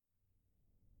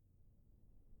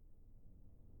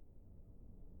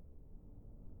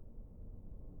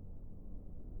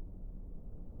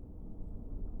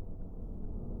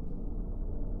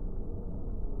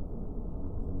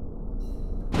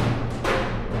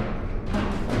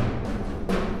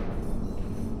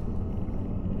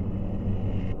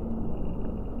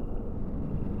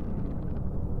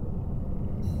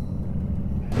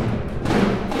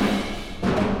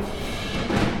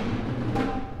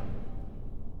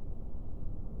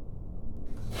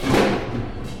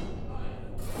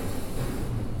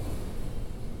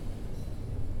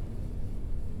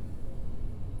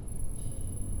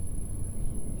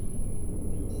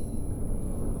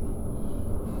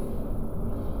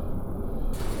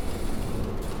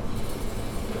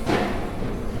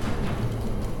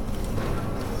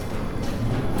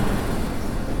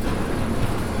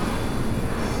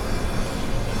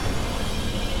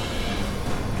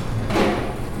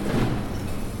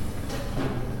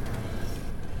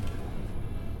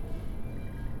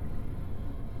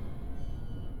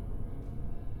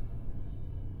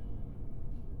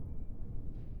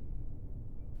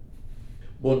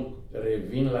Bun,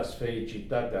 revin la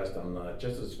sfericitatea asta. În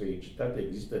această sfericitate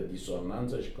există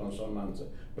disonanță și consonanță.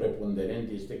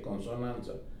 Preponderent este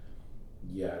consonanța.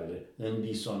 Iar în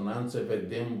disonanță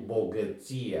vedem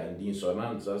bogăția, în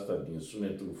disonanța asta din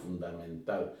sunetul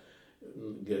fundamental,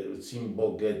 găsim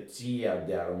bogăția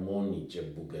de armonice,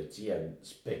 bogăția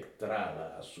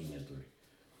spectrală a sunetului.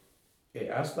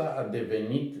 Asta a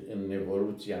devenit în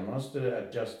evoluția noastră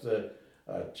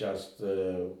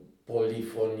această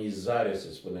polifonizare,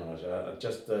 să spunem așa,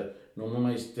 această nu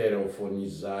numai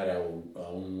stereofonizare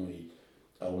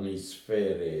a unei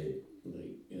sfere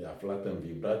aflată în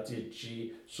vibrație,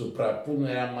 ci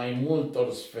suprapunerea mai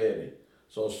multor sfere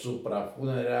sau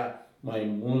suprapunerea mai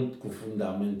mult cu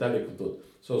fundamentale cu tot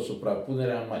sau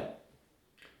suprapunerea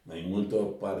mai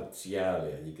multor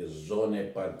parțiale, adică zone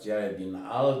parțiale din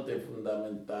alte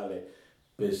fundamentale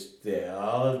peste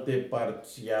alte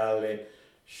parțiale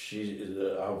și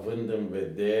având în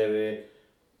vedere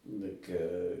că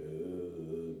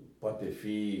poate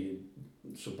fi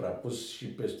suprapus și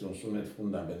peste un sunet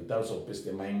fundamental sau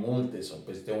peste mai multe sau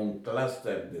peste un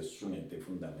cluster de sunete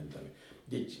fundamentale.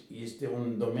 Deci este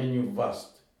un domeniu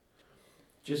vast.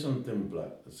 Ce se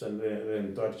întâmplă? Să ne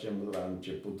reîntoarcem la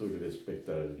începuturile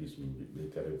spectralismului de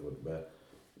care vorbea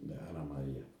Ana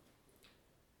Maria.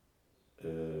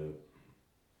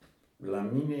 La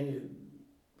mine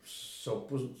s-au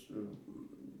pus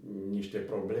niște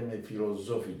probleme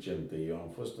filozofice întâi. Eu am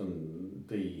fost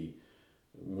întâi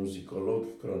muzicolog,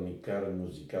 cronicar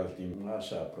muzical, timp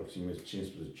așa aproximativ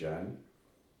 15 ani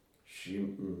și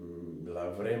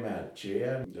la vremea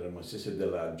aceea rămăsese de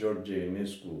la George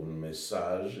Enescu un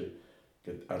mesaj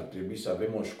că ar trebui să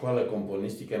avem o școală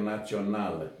componistică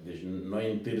națională. Deci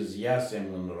noi întârziasem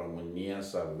în România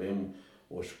să avem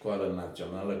o școală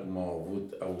națională cum au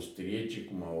avut austriecii,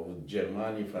 cum au avut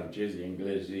germanii, francezii,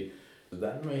 englezii,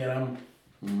 dar noi eram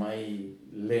mai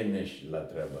leneși la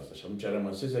treaba asta. Și atunci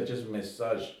rămăsese acest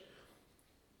mesaj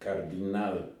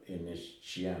cardinal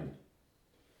enescian.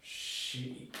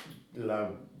 Și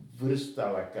la vârsta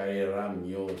la care eram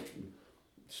eu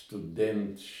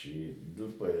student și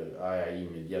după aia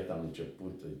imediat am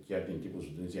început, chiar din timpul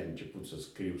studenției am început să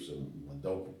scriu, să mă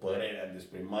dau cu părerea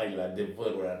despre marile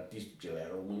adevăruri artistice ale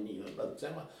României, dați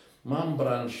seama, m-am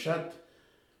branșat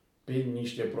pe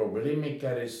niște probleme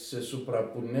care se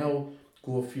suprapuneau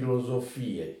cu o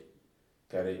filozofie,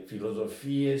 care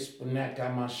filozofie spunea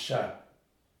cam așa: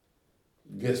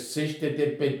 găsește-te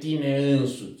pe tine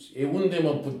însuți. E unde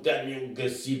mă puteam eu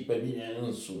găsi pe mine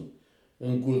însumi?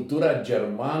 În cultura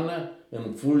germană,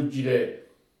 în fulgile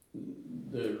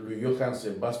lui Johann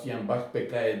Sebastian Bach, pe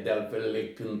care de altfel le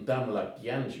cântam la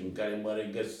pian și în care mă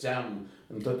regăseam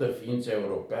în toată ființa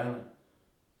europeană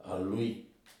a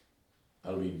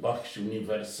lui Bach și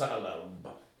universală a lui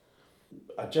Bach.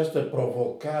 Această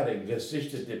provocare,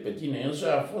 găsește-te pe tine însuși,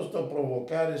 a fost o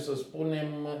provocare, să spunem,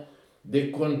 de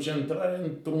concentrare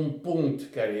într-un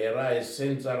punct care era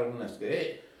esența românească.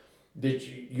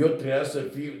 Deci eu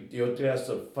trebuia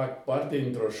să fac parte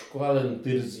dintr-o școală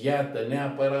întârziată,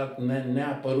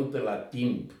 neapărută la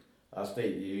timp. Asta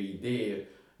e o idee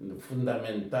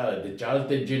fundamentală. Deci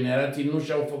alte generații nu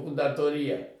și-au făcut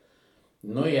datoria.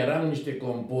 Noi eram niște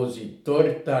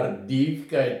compozitori tardivi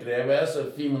care trebuia să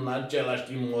fim în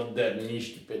același timp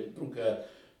moderniști, pentru că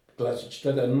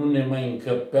clasicitatea nu ne mai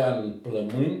încăpea în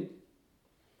plămâni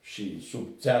și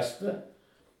subțeastă,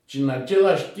 ci în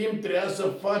același timp trebuia să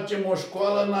facem o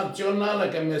școală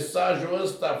națională, că mesajul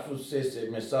ăsta fusese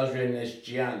mesajul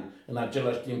enescian, în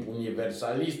același timp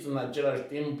universalist, în același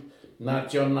timp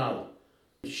național.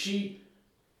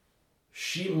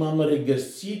 Și m-am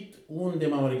regăsit, unde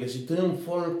m-am regăsit? În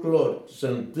folclor. Se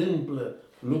întâmplă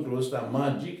lucrul ăsta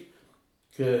magic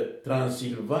că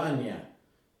Transilvania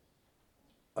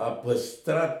a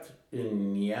păstrat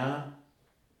în ea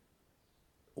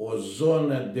o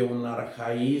zonă de un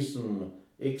arhaism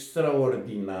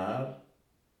extraordinar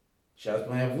și ați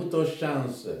mai avut o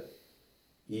șansă.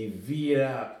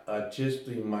 Ivirea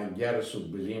acestui maghiar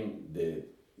sublim de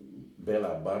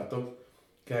Bela Bartok,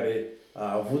 care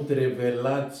a avut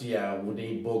revelația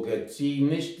unei bogății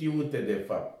neștiute de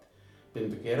fapt,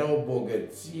 pentru că era o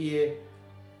bogăție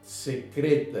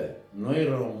secretă. Noi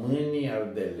românii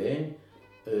ardeleni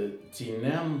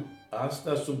țineam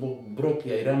asta sub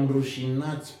brochia, eram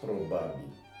rușinați probabil.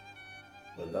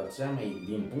 Vă dați seama,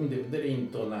 din punct de vedere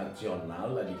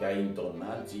intonațional, adică a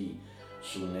intonației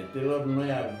sunetelor,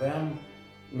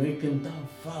 noi cântam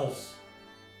fals.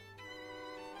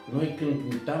 Noi când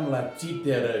cântam la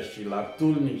țiteră și la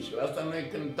tulnic și la asta, noi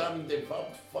cântam de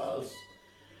fapt fals.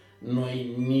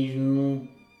 Noi nici nu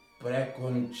prea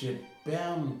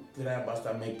concepeam treaba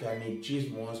asta,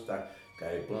 mecanicismul ăsta,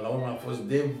 care până la urmă a fost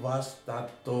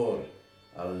devastator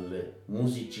al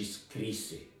muzicii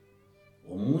scrise.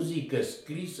 O muzică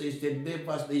scrisă este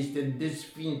devastată, este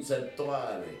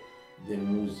desfințătoare de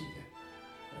muzică.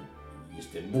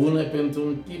 Este bună pentru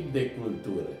un tip de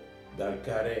cultură, dar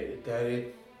care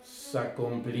s-a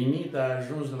complinit, a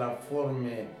ajuns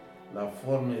la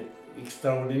forme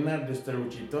extraordinar de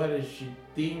strălucitoare și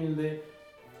tinde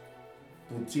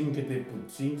puțin câte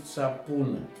puțin să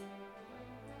apună.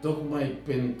 Tocmai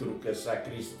pentru că s-a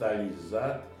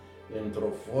cristalizat într-o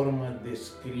formă de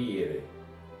scriere,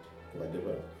 cu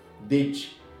adevărat. Deci,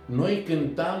 noi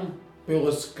cântam pe o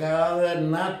scară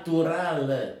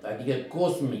naturală, adică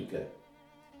cosmică.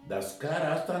 Dar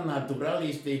scara asta naturală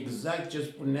este exact ce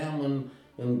spuneam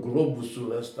în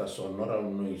globusul ăsta sonor al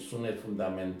unui sunet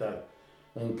fundamental,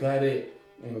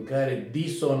 în care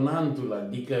disonantul,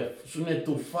 adică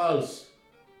sunetul fals,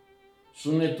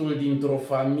 sunetul dintr-o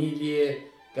familie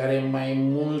care mai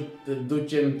mult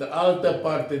duce în altă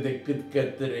parte decât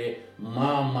către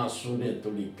mama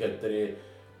sunetului,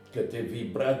 către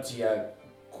vibrația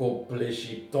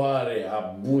copleșitoare a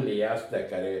bulei astea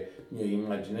care eu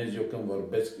imaginez eu când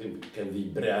vorbesc că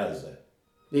vibrează.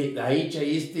 Aici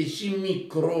este și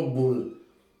microbul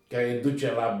care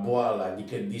duce la boală,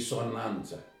 adică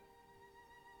disonanța.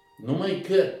 Numai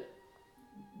că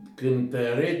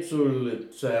cântărețul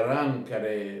țăran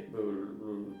care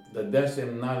dădea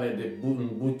semnale de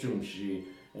bucium și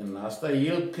în asta,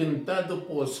 el cânta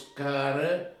după o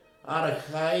scară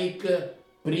arhaică,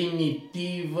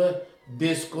 primitivă,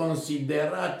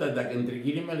 desconsiderată, dacă între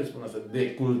ghilimele spun asta,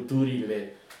 de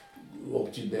culturile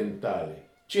occidentale.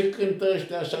 Ce cântă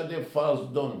ăștia așa de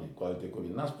fals, domne, cu alte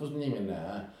cuvinte? N-a spus nimeni,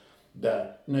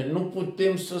 dar noi nu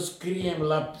putem să scriem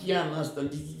la pian asta,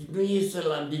 nu iese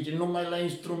numai la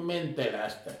instrumentele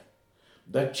astea.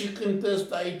 Dar ce cântă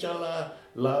ăsta aici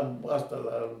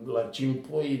la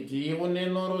cimpoi? E o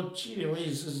nenorocire,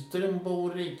 să strâmbă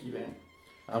urechile.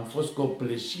 Am fost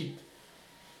copleșit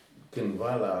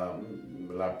cândva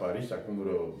la Paris, acum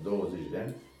vreo 20 de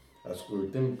ani,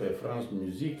 ascultând pe France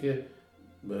Musique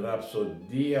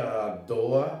Rapsodia a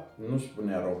doua, nu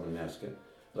spunea românească,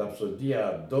 Rapsodia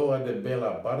a doua de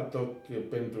Bela Bartok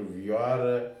pentru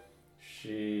vioară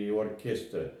și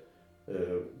orchestră.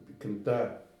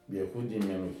 Cânta Yehudi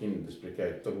Menuhin, despre care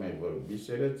tocmai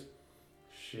vorbisereți,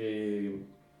 și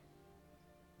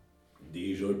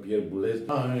dirijor Pierre Boulez.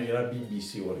 Era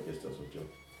BBC Orchestra Social.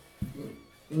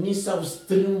 Mi s-au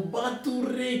strâmbat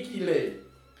urechile.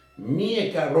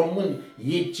 Mie, ca român,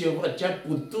 e ceva ce a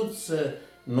putut să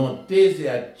noteze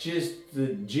acest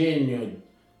geniu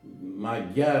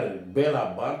maghiar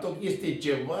Bela Bartok, este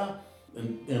ceva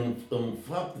în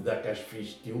fapt, dacă aș fi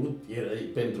știut,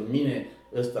 pentru mine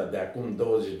ăsta de acum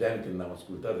 20 de ani când am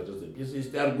ascultat această piesă,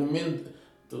 este argument,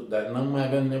 dar nu mai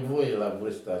aveam nevoie la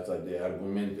vârsta asta de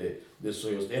argumente de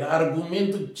soiul ăsta. Era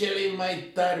argumentul celei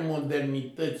mai tari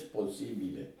modernități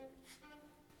posibile.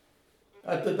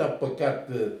 Atâta păcat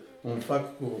îmi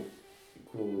fac cu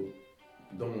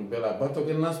domnul Bela Bartok,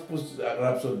 că n-a spus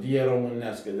rapsodie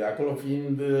românească, de acolo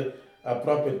fiind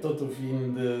aproape totul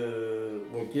fiind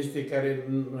o chestie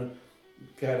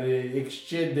care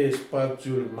excede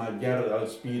spațiul maghiar al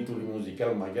spiritului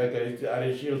muzical maghiar, care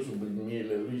are și el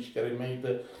sublinierele lui și care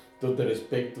merită tot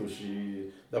respectul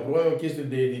dar probabil o chestie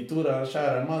de editură, așa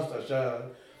a rămas,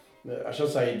 așa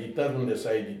s-a editat unde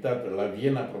s-a editat, la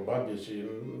Viena probabil și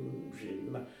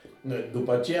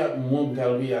după aceea munca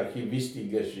lui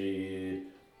arhivistică și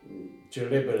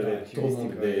celebrele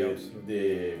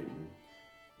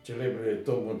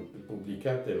tomuri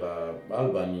publicate la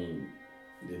Albany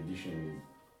Edition,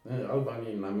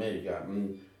 Albany în America,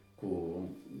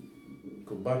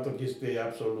 cu Bartok este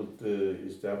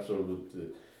absolut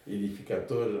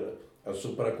edificator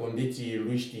asupra condiției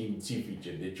lui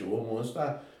științifice. Deci omul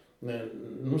ăsta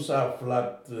nu s-a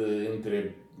aflat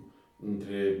între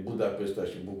Budapesta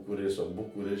și București sau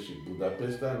București și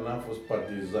Budapesta, n-a fost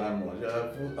partizanul,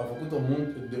 a făcut o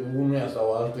muncă de unuia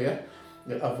sau altuia,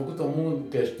 a făcut o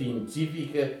muncă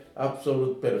științifică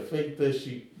absolut perfectă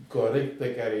și corectă,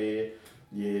 care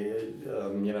e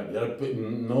admirabilă.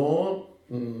 Nouă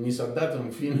ni s-a dat în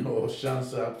fine o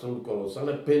șansă absolut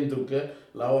colosală, pentru că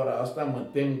la ora asta mă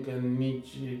tem că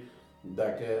nici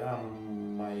dacă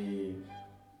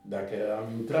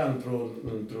am intrat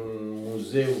într-un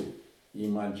muzeu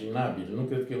imaginabil, nu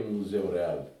cred că e un muzeu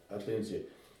real, atenție,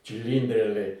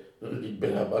 cilindrele lui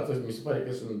Bela Bartok mi se pare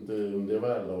că sunt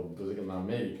undeva în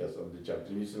America, sau deci ar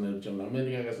trebui să ne ducem în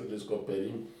America ca să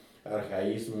descoperim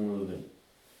arhaismul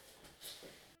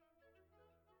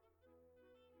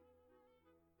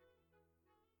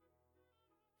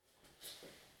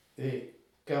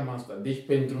Cam asta. Deci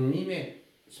pentru mine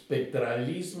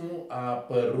spectralismul a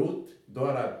apărut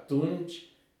doar atunci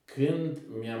când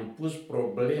mi-am pus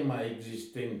problema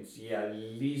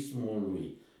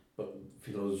existențialismului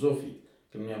filozofic,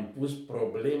 când mi-am pus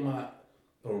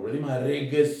problema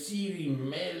regăsirii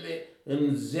mele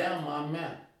în zeama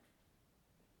mea.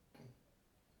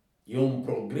 E un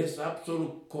progres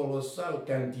absolut colosal.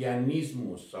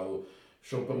 Kantianismul sau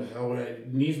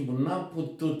schopenhauerismul n-a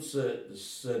putut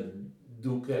să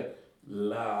ducă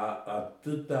la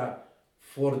atâta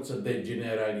forță de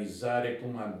generalizare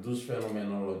cum a dus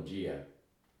fenomenologia.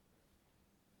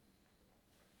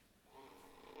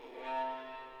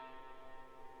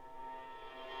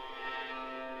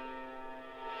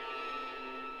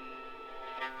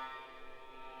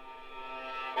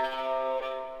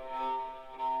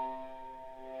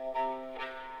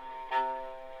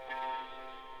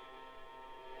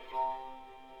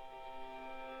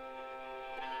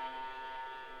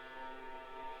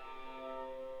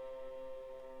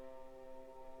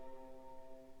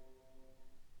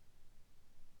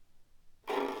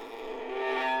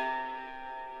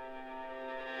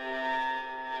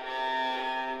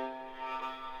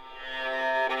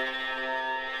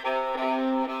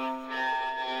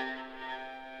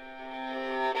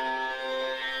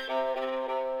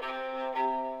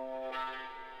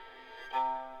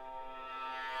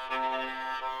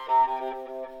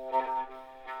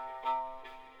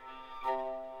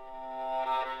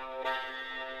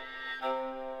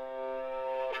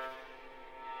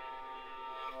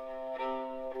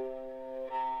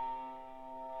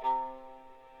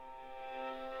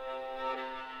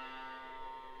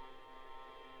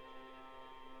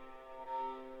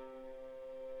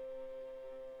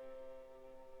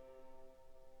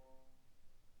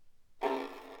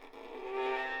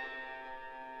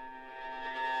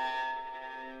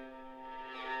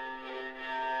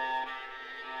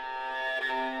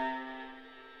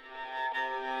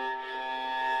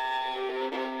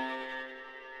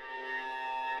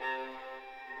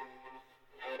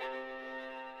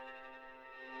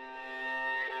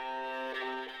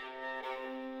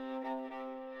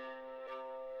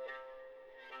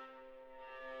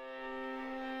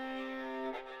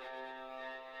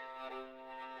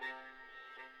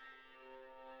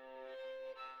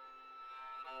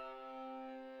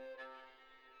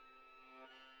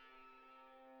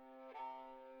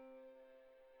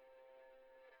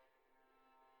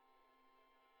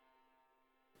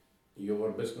 Eu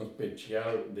vorbesc în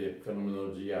special de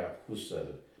fenomenologia Husserl,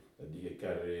 adică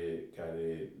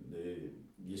care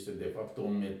este de fapt o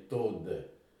metodă.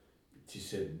 Ți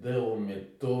se dă o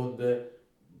metodă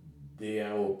de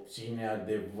a obține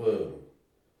adevărul.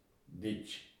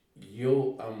 Deci,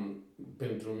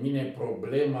 pentru mine,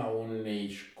 problema unei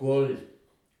școli,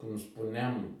 cum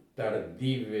spuneam,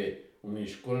 tardive, unei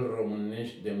școli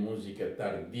românești de muzică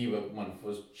tardivă, cum ar fi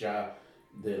fost cea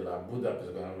de la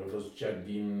Budapest, cum ar fi fost cea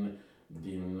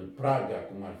din Praga,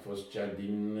 cum ar fi fost cea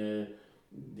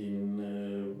din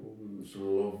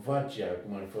Slovacia,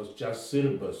 cum ar fi fost cea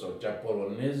sârbă sau cea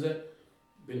poloneză,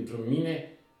 pentru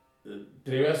mine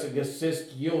trebuia să găsesc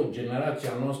eu,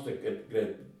 generația noastră, că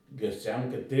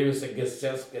găseam că trebuie să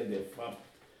găsească de fapt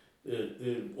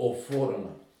o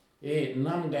formă.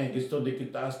 N-am mai găsit-o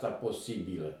decât asta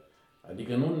posibilă.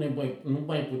 Adică nu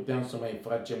mai puteam să mai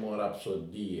facem o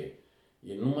rapsodie.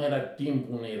 Nu mai era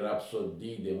timp unei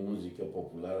rapsodii de muzică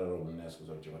populară românească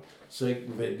sau ceva. Să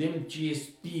vedem ce e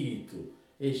spiritul.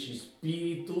 Și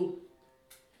spiritul,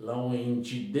 la o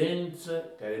incidență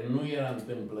care nu era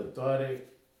întâmplătoare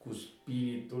cu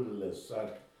spiritul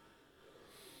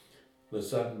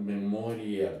lăsat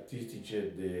memoriei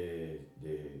artistice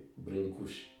de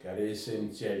Brâncuș, care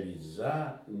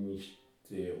esențializa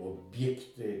niște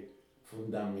obiecte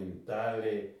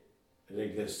fundamentale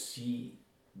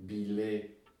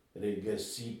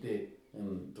regăsite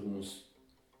într-un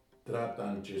strat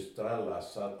ancestral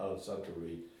al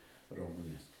satului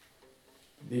românesc.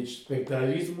 Deci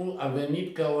spectralismul a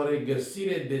venit ca o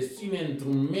regăsire de sine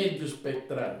într-un mediu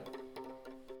spectral.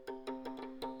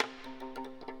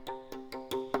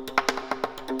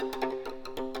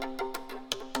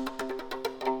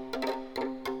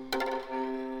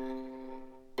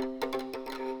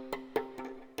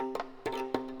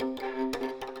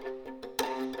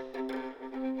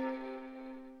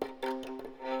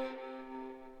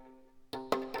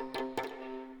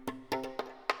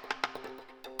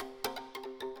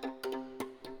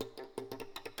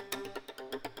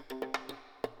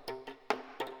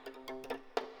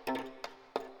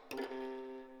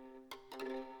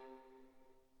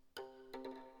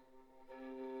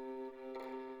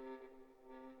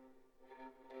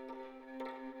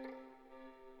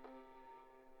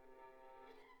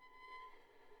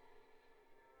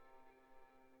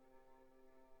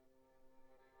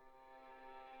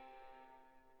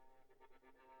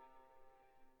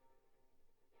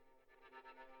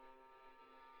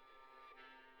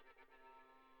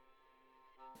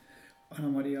 Ana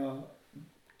Maria,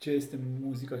 ce este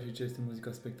muzica și ce este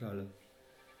muzica spectrală?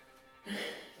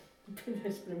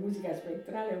 Despre muzica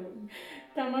spectrală,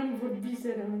 taman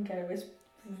vorbiserăm în care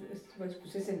vă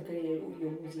spusesem că e o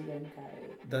muzică în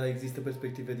care... Dar există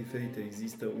perspective diferite,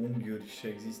 există unghiuri și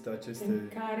există aceste... În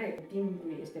care timbru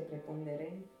este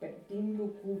preponderent,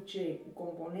 timbru cu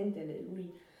componentele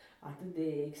lui atât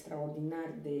de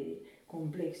extraordinar de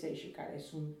complexe și care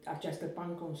sunt această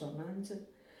panconsonanță,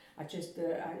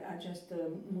 această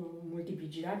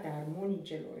multiplicitate a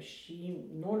armonicelor și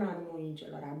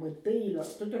non-armonicelor, a bătăilor,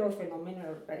 tuturor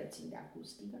fenomenelor care țin de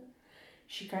acustică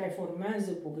și care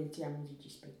formează bogăția muzicii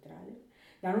spectrale.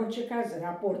 Dar în orice caz,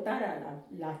 raportarea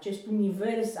la acest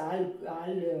univers al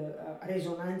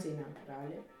rezonanței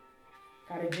naturale,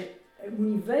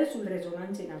 universul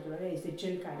rezonanței naturale este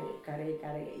cel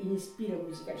care inspiră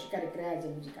muzica și care creează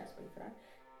muzica spectrală.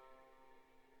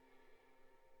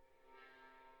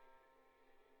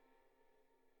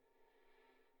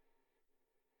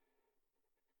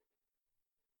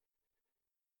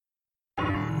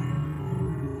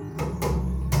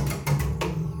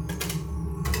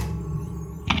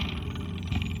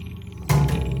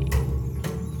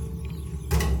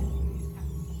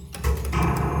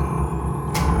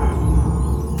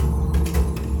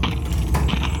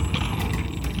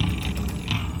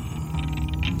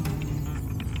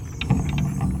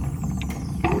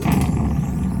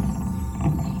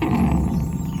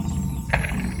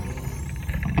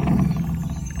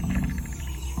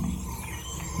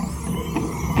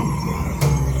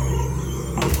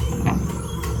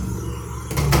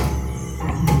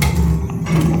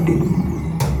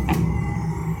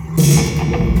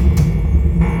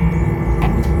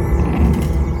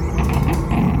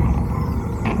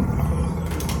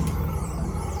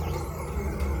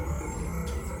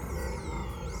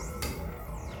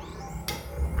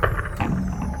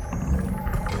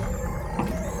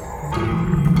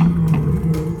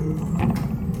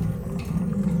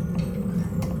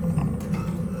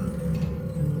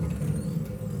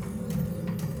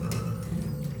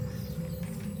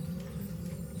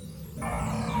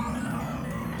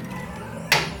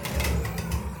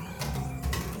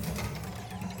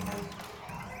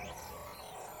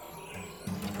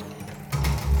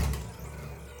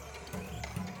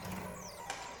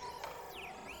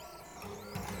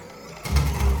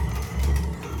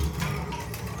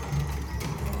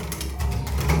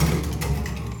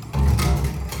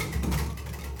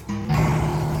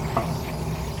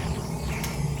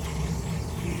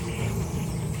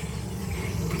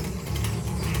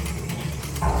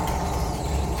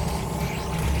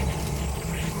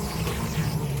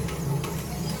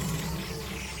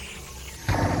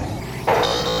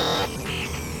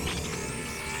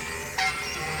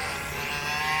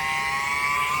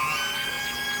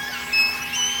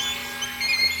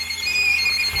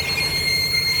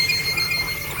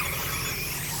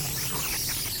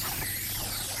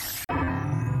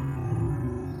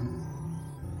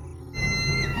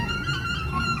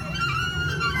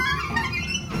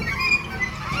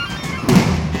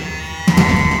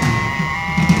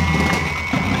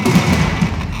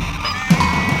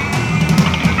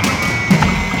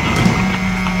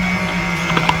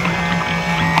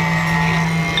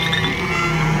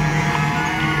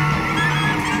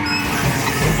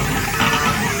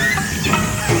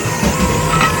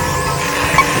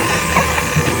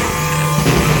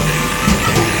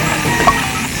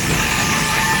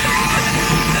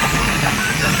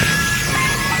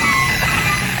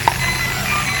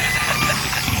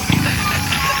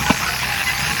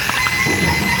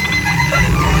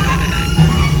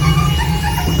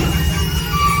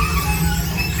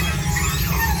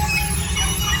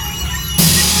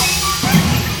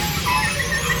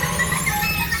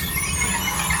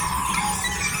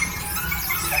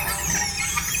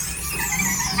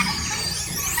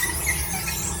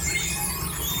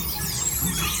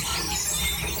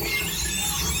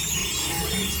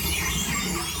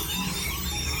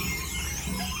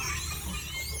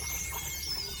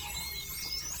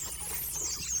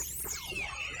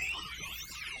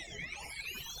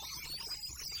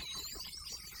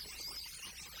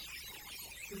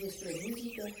 Despre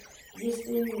muzică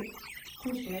este,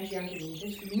 cum spunea și Ian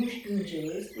Dumitrescu, nu știm ce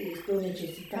este o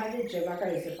necesitate, ceva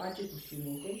care se face cu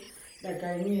sunete, dar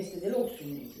care nu este deloc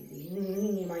sunete. Deci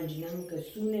nu ne imaginăm că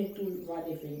sunetul va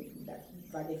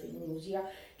defini muzica,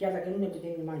 chiar dacă nu ne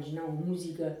putem imagina o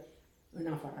muzică în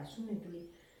afara sunetului.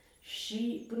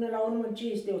 Și până la urmă ce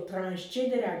este o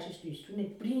transcedere a acestui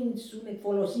sunet, prin sunet,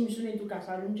 folosim sunetul ca să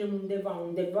ajungem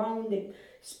undeva unde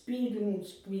spiritul,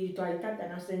 spiritualitatea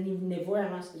noastră, nevoia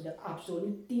noastră de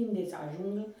absolut tinde să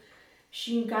ajungă,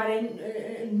 și în care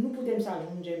nu putem să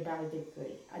ajungem pe alte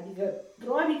căi. Adică,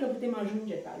 probabil că putem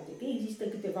ajunge pe alte căi. Există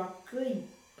câteva căi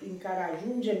prin care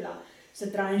ajungem să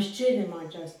transcendem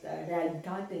această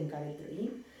realitate în care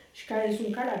trăim și care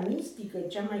sunt calea mistică,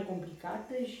 cea mai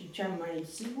complicată și cea mai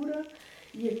sigură.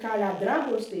 E calea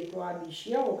dragostei, probabil,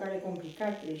 și ea o cale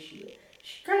complicată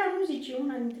și calea muzicii e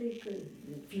una dintre căi.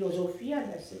 Filozofia,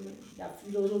 de asemenea, dar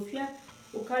filozofia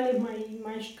o cale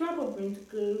mai șcapă, pentru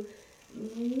că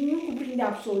nu cuprinde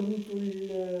absolutul,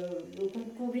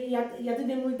 e atât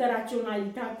de multă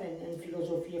raționalitate în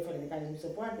filozofie, fără de care nu se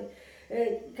poate,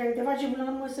 care te face până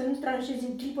la urmă să nu tranșezi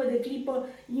în clipă de clipă,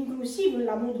 inclusiv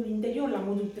la modul interior, la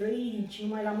modul trăirii, ci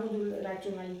numai la modul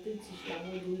raționalității și la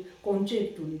modul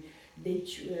conceptului.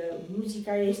 Deci,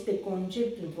 muzica este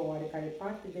concept într-o oarecare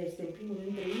parte, dar este în primul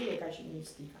rând trăire ca și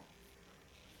mistica.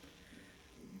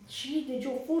 Și, deci,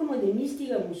 o formă de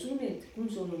mistică cu sunet, cum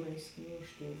să o numesc, nu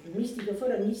știu,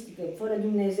 mistică, fără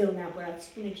Dumnezeu neapărat,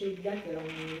 spune cel Diache la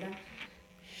un moment dat.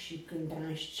 Și când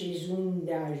transcezi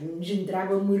unde ajungi,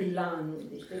 întreabă mârlanul.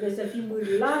 Deci trebuie să fii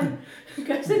mârlan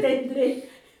ca să te întrebi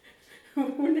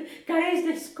care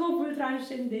este scopul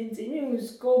transcendenței. Nu e un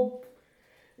scop.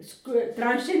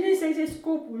 Transcendența este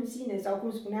scopul în sine, sau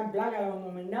cum spunea Blaga la un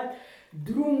moment dat,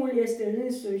 drumul este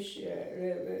însuși,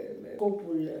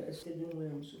 scopul este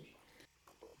drumul însuși.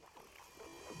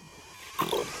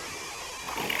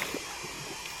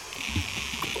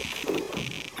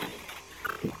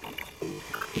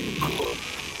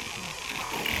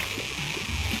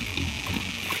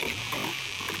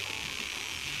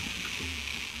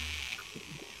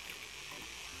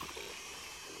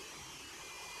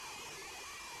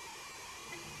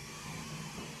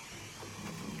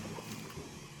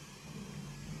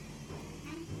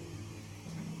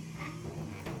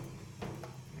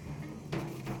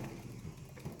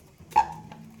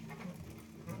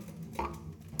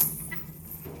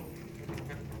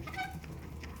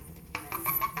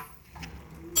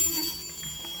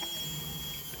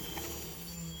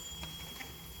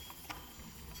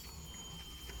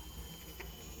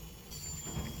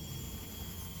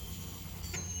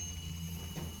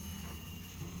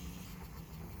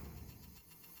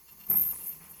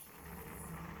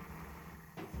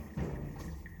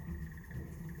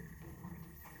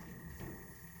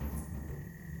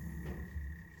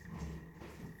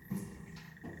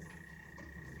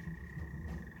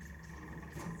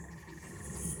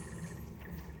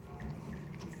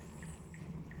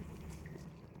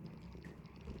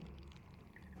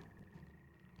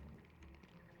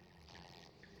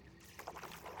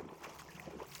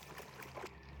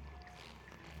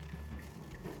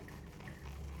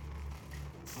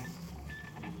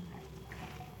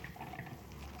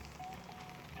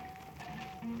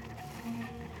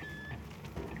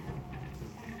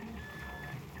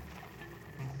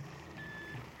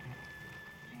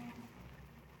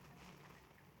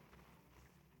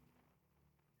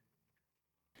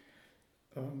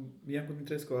 Iancu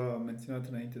Dumitrescu a menționat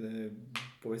înainte de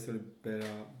povestea lui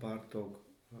Bela Bartok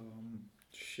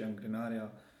și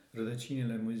angrenarea,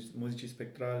 rădăcinile muzicii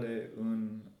spectrale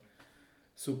în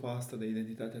supa asta de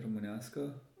identitate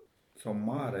românească, sau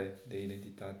mare de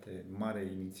identitate,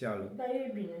 mare inițială. Da,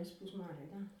 e bine spus, mare,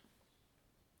 da.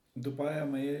 După aia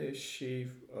mai e și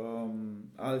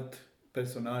alt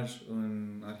personaj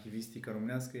în arhivistica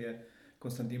românească, e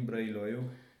Constantin Brăiloiu,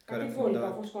 care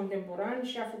a fost contemporan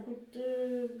și a făcut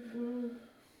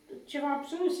ceva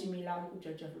absolut similar cu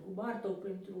ceea ce a făcut Bartok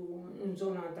în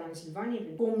zona Transilvaniei,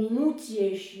 cu o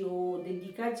minuție și o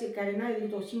dedicație care n-are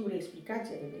decât o singură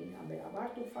explicație revenind la Bela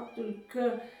Bartok, faptul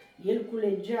că el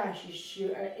culegea și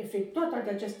efectua toată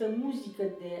această muzică,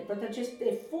 tot acest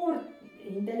efort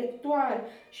intelectual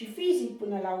și fizic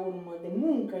până la urmă, de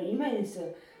muncă imensă,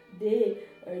 de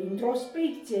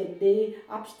introspecție, de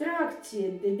abstracție,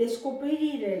 de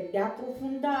descoperire, de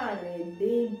aprofundare,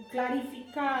 de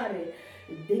clarificare,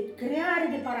 de creare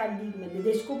de paradigme, de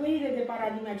descoperire de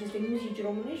paradigme acestei muzici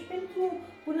românești, pentru,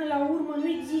 până la urmă, nu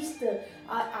există,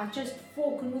 acest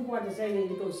foc nu poate să aibă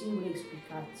decât o singură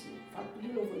explicație. Faptul că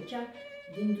el o făcea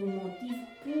dintr-un motiv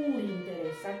pur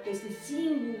interesat, că este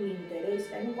singurul interes,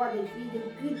 care nu poate fi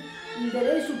decât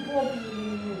interesul propriului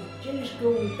muzic. Ce își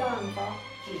căuta în fapt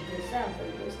și își găsea în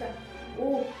felul ăsta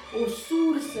o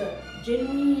sursă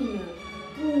genuină,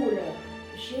 pură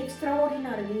și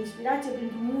extraordinară de inspirație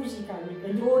pentru muzica lui,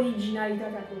 pentru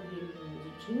originalitatea propriei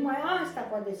muzici. Numai asta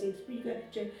poate să explică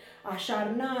ce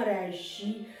așarnarea și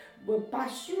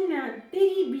pasiunea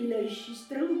teribilă și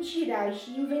strălucirea și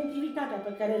inventivitatea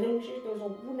pe care reușește să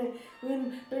o pune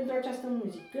pentru această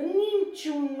muzică.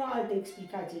 Niciun altă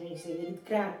explicație nu este decât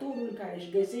creatorul care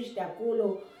își găsește acolo,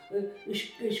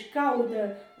 își caută,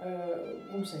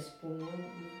 cum să spun,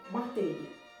 materie.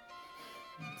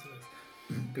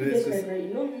 Despre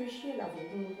Brăiloiu și el a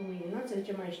făcut un lucru minunat, să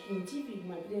zicem mai științific,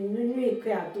 nu e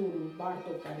creatorul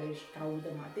Bartók care își caută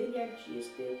materia, ci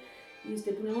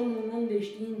este până la urmă un om de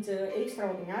știință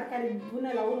extraordinar care până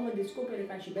la urmă descoperă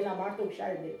ca și Bela Bartók și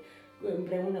are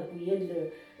împreună cu el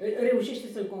reușește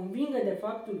să-l convingă de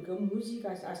faptul că muzica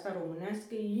asta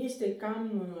românească este cam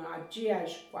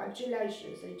cu aceleași,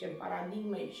 să zicem,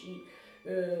 paradigme și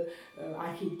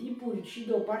arhetipuri și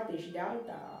de o parte și de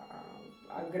alta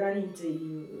a graniței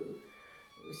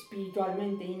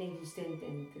spiritualmente inexistente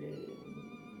între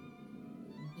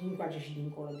dincoace și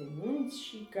dincolo de munți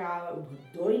și ca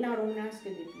doina românească,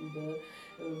 de pildă,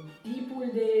 tipul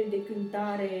de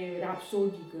cântare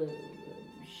rapsodică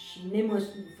și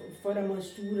fără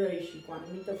măsură și cu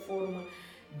anumită formă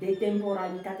de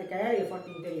temporalitate, care e foarte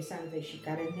interesantă și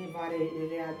care ne va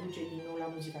readuce din nou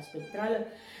la muzica spectrală,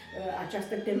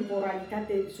 această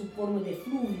temporalitate sub formă de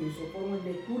fluviu, sub formă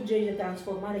de curgere de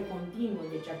transformare continuă,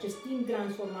 deci acest timp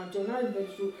transformațional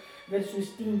versus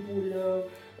timpul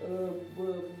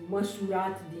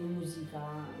măsurat din muzica,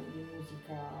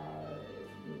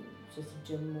 să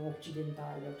zicem,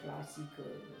 occidentală, clasică,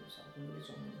 sau cum vreți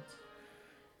să o numiți.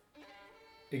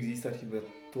 Există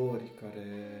arhivatori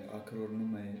a căror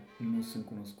nume nu sunt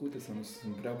cunoscute sau nu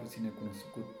sunt prea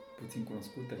puțin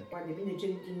cunoscute? Depinde ce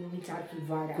numiți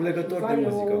arhivarea. Cu legători de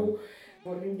muzică.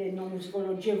 Vorbim de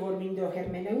musicologie, vorbim de o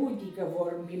hermeneutică,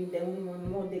 vorbim de un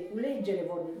mod de culegere,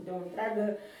 vorbim de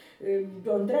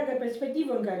o întreagă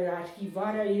perspectivă în care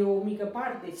arhivarea e o mică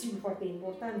parte, sigur foarte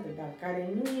importantă, dar care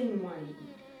nu e numai...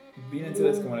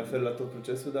 Bineînțeles că mă refer la tot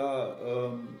procesul, dar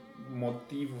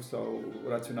motivul sau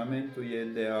raționamentul e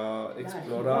de a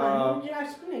explora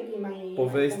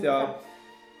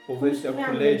povestea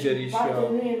culegerii și a...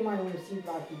 Nu e numai un simplu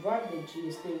arhivar, deci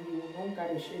este un om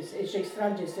care își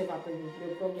extrage seva pentru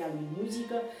propria lui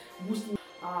muzică. Bustin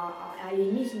a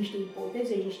emis niște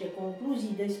ipoteze, niște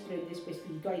concluzii despre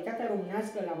spiritualitatea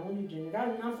românească la modul general,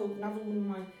 n-a făcut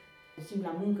numai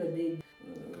simpla muncă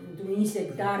într-un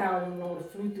insectar a unor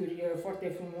fluturi foarte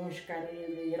frumoși care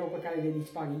erau pe cale de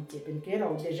dispariție, pentru că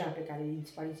erau deja pe cale de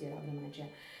dispariție la vremea aceea.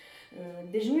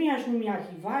 Deci nu i-aș numi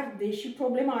arhivar, deși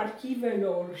problema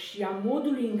arhivelor și a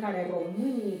modului în care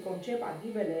românii concep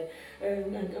arhivele,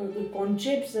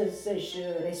 concep să-și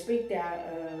respecte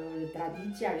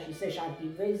tradiția și să-și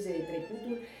arhiveze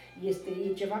trecutul,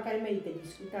 e ceva care merită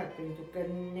discutat, pentru că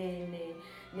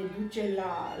ne duce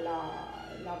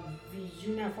la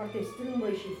viziunea foarte strâmbă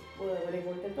și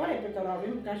revoltătoare pe care o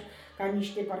avem ca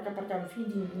niște, parcă am fi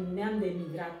din neam de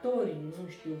migratori, nu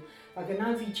știu, parcă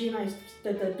n-am fi cei mai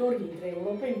stătători dintre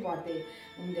europeni, poate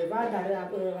undeva, dar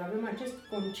avem acest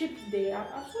concept de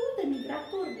absolut de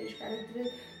migrator, deci care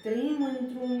trăim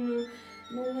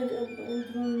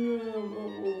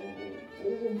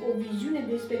o viziune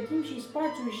despre timp și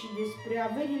spațiu și despre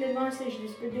averile noastre și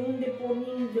despre de unde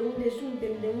pornim, de unde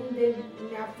suntem, de unde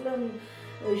ne aflăm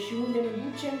și unde ne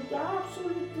ducem,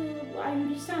 absolut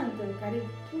aiurisantă, în care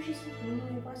pur și simplu nu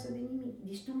ne pasă de nimic.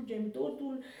 Distrugem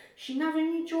totul și nu avem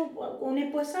o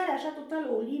nepăsare așa totală,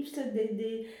 o lipsă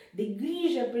de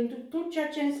grijă pentru tot ceea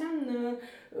ce înseamnă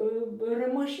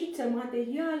rămășiță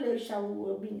materială sau,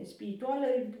 bine, spirituală,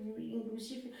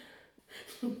 inclusiv.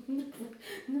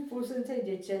 Nu pot să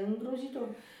înțelegeți ce îngrozitor.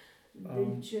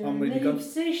 Deci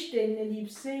ne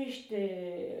lipsește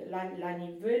la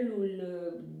nivelul,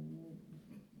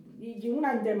 e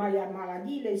una dintre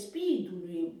maladiile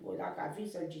spiritului, dacă ar fi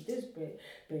să-l citesc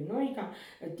pe noi, ca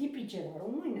tipice la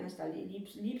români, asta,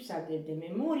 lipsa de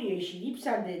memorie și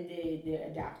lipsa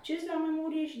de acces la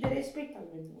memorie și de respect al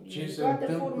memoriei. Ce se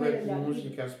întâmplă cu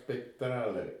muzica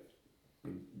spectrală,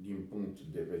 din punct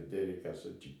de vedere, ca să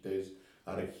citez,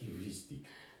 arhivistic?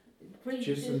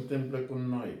 Ce se întâmplă cu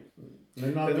noi?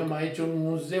 Noi nu avem aici un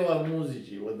muzeu al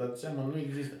muzicii, vă dați seama, nu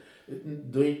există.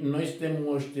 Noi suntem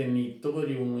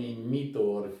moștenitorii unui mit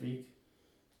orfic,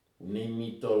 unei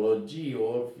mitologii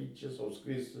orfice. S-au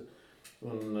scris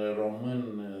un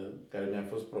român care mi-a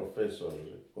fost profesor,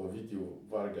 Ovidiu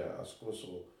Varga, a scos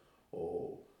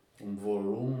un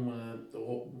volum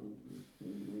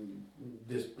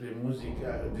despre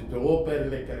muzica, despre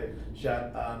operele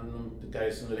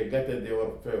care sunt legate de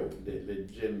Orfeu,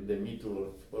 de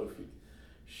mitul orfic.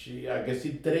 Și a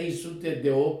găsit 300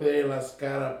 de opere la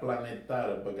scara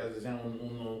planetară, pe care se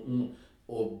un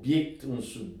obiect, un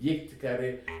subiect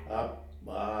care a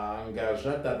a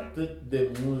angajat atât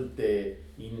de multe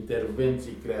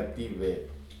intervenții creative,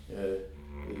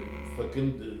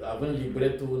 având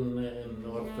libretul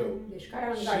în Orfeu. Deci care a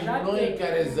angajat... Și noi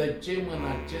care zăcem în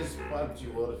acest spațiu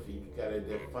orfic, care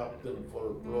de fapt în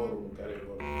folclorul în care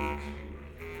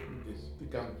vorbiți,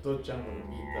 cam tot ce am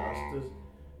vorbit astăzi,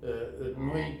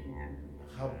 noi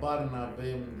habar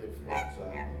n-avem de forța.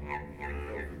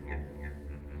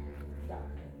 Da,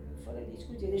 fără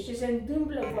discuție. Deci ce se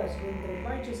întâmplă cu vă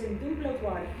întrebai, ce se întâmplă cu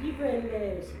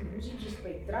arhivele muzicii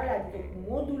spectrale, adică cu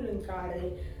modul în care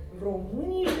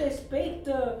românii își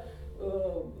respectă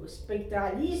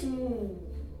spectralismul,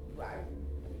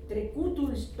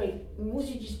 trecutul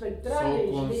muzicii spectrale.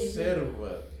 Sau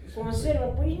conservă. Conservă.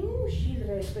 Păi nu și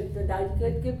îl respectă, dar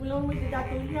cred că până la urmă de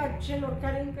datoria celor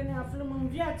care încă ne aflăm în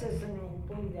viață să ne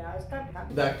ocupăm de asta.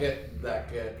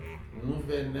 Dacă nu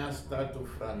venea statul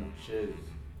francez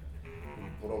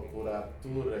cu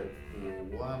procuratură,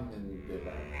 cu oameni de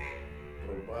la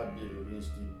probabil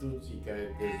instituții care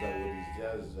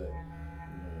dezaurizează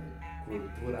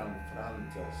cultura în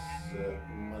Franța, să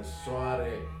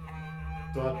măsoare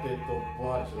toate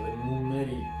topoarele,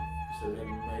 să le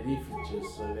numerifice,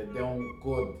 să le dea un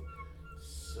cod,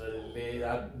 să le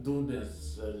adune,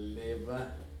 să le...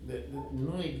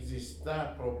 Nu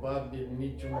exista probabil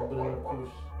niciun brâncuș.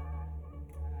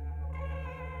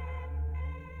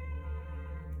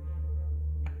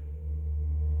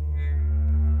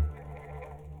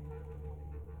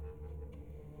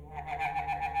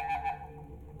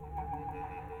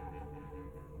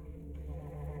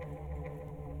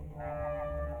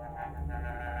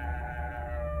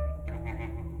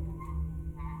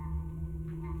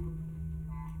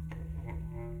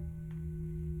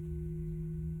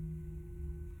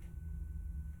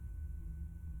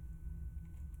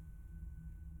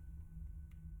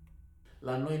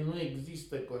 La noi nu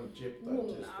există conceptul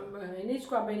acesta.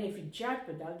 Enescu a beneficiat,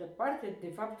 pe de altă parte, de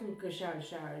faptul că și-a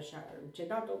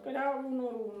cedat opera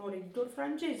unor editori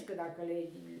francezi, că dacă le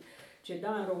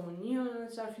ceda în România,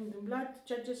 s-ar fi întâmplat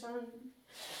ceea ce s-a...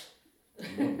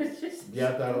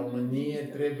 Biata Românie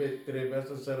trebuia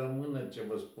să rămână, ce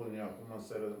vă spun eu acum,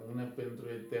 să rămână pentru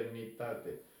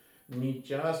eternitate.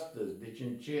 Nici astăzi, deci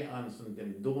în ce an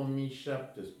suntem?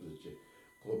 2017.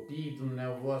 Copiii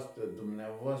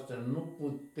dumneavoastră nu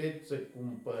puteți să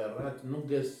cumpărați, nu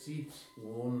găsiți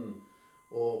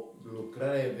o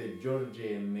lucrare de George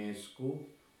Enescu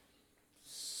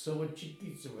să o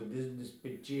citiți, să vedeți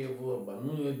despre ce e vorba.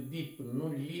 Nu Oedip,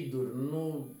 nu Lidur,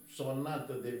 nu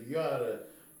sonată de vioară,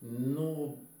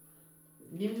 nu...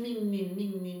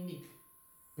 Nimic.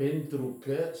 Pentru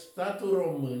că statul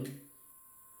român,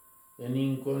 în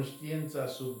inconștiența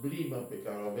sublimă pe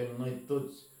care o avem noi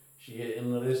toți, și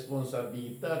în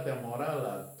responsabilitatea morală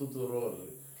a tuturor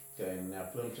care ne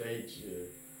aflăm și aici,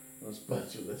 în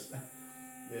spațiul ăsta,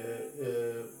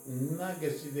 n-a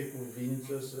găsit de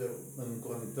cuvință în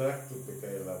contractul pe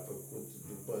care l-a făcut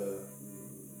după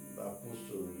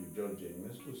apusul lui George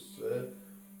Enescu să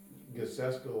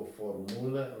găsească o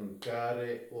formulă în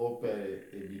care opere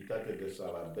editate de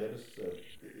Salaber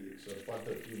să poată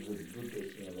fi vândute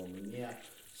și în România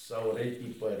sau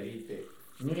retipărite.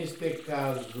 Nu este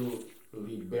cazul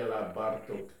lui Bela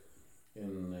Bartok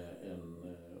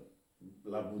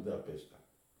la Budapesta.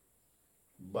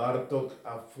 Bartok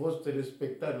a fost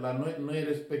respectat. La noi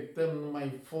respectăm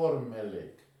numai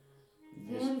formele.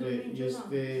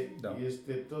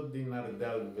 Este tot din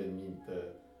Ardeal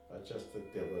venită această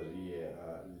teorie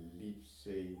a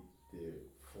lipsei de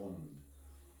fond.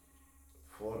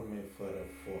 Forme fără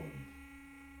fond.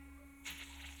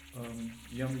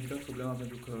 Eu am ridicat problema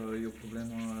pentru că e o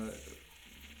problemă,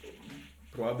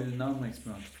 probabil n-am mai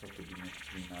exprimat foarte bine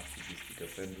prin artistică,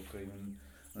 pentru că e un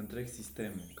întreg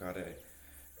sistem care,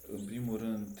 în primul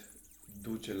rând,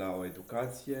 duce la o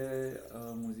educație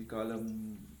muzicală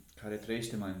care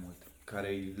trăiește mai mult, care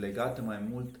e legată mai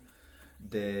mult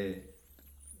de,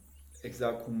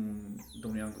 exact cum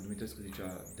domnul Iancu Dumitrescu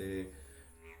zicea, de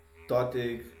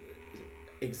toate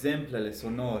exemplele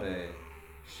sonore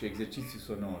și exercițiu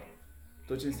sonor.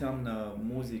 Tot ce înseamnă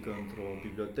muzică într-o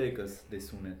bibliotecă de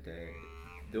sunete,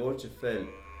 de orice fel,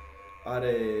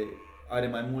 are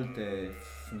mai multe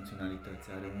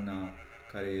funcționalități. Are una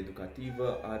care e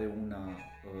educativă, are una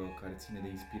care ține de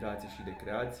inspirație și de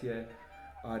creație,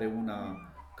 are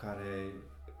una care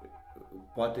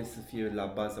poate să fie la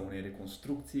baza unei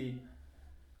reconstrucții,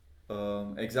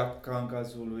 exact ca în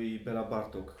cazul lui Bela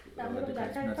Bartok. Dar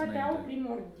care au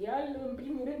primordial, în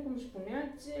primul rând, cum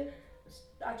spuneați,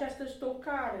 această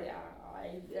stocare a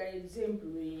a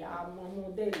exemplului, a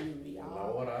modelului,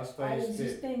 La ora asta a este...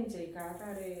 existenței ca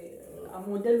atare, a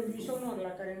modelului sonor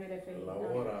la care ne referim. La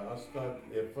ora asta,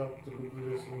 de fapt,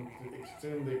 lucrurile sunt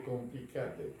extrem de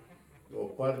complicate. O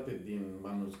parte din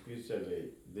manuscrisele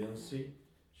dânsii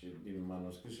și din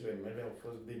manuscrisele mele au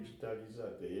fost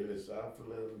digitalizate. Ele se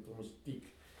află într-un stick,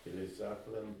 ele se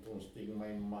află într-un stick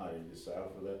mai mare, ele se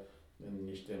află în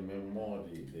niște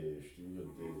memorii de, știu eu,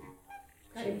 de...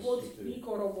 Care pot fi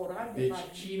coroborate. Deci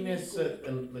cine să,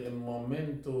 în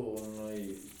momentul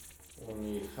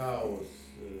unui haos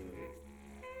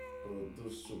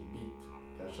produs subit,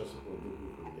 că așa se produc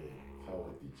lucrurile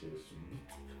haotice, subit,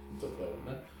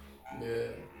 întotdeauna,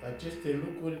 aceste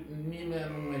lucruri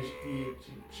nimeni nu mai știe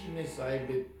cine să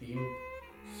aibă timp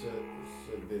să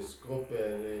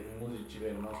descopere muzicile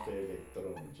noastre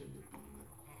electronice.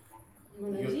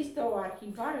 Nu există o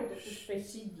arhivare pe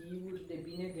CD-uri de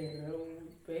bine de rău,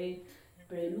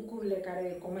 pe lucrurile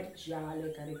care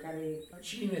comerciale, care...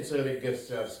 Cine să le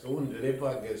găsească? Unde le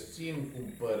va găsi în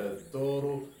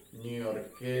cumpărătorul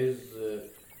newyorkez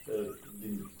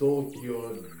din Tokyo,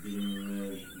 din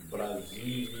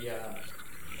Brazilia,